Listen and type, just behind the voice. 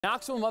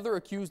Knoxville mother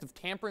accused of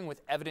tampering with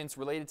evidence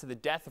related to the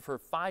death of her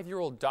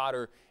 5-year-old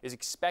daughter is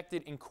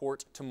expected in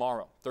court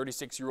tomorrow.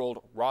 36-year-old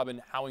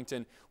Robin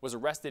Howington was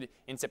arrested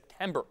in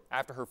September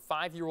after her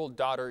 5-year-old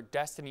daughter,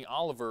 Destiny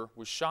Oliver,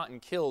 was shot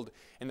and killed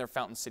in their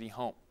Fountain City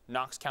home.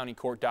 Knox County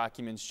court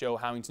documents show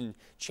Howington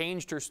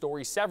changed her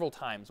story several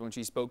times when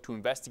she spoke to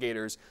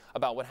investigators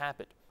about what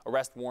happened.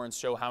 Arrest warrants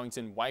show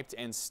Howington wiped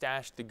and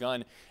stashed the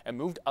gun and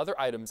moved other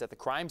items at the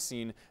crime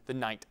scene the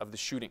night of the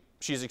shooting.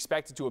 She is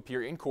expected to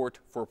appear in court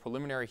for a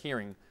preliminary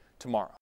hearing tomorrow.